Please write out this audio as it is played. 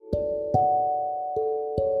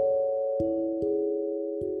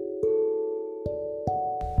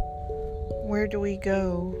Where do we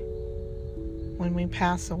go when we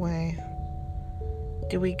pass away?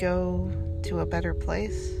 Do we go to a better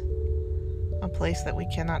place? A place that we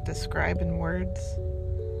cannot describe in words?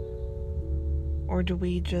 Or do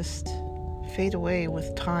we just fade away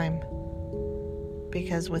with time?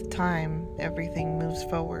 Because with time, everything moves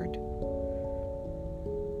forward.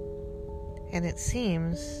 And it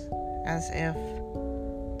seems as if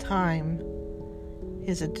time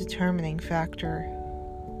is a determining factor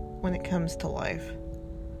when it comes to life.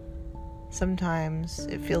 Sometimes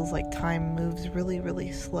it feels like time moves really,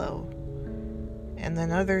 really slow. And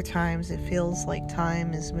then other times it feels like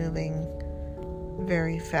time is moving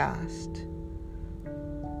very fast.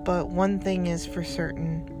 But one thing is for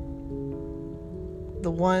certain: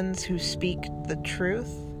 the ones who speak the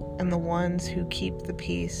truth and the ones who keep the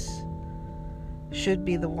peace should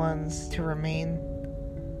be the ones to remain,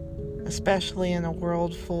 especially in a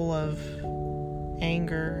world full of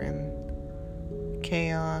anger and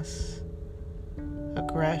chaos,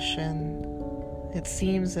 aggression. It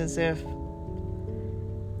seems as if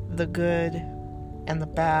the good and the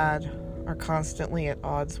bad are constantly at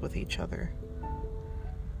odds with each other.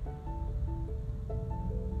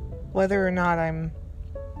 Whether or not I'm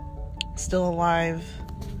still alive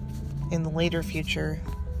in the later future,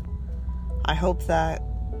 I hope that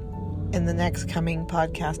in the next coming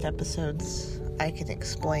podcast episodes I can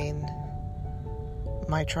explain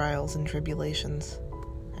my trials and tribulations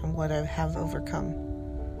and what I have overcome.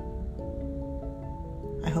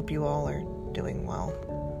 I hope you all are doing well.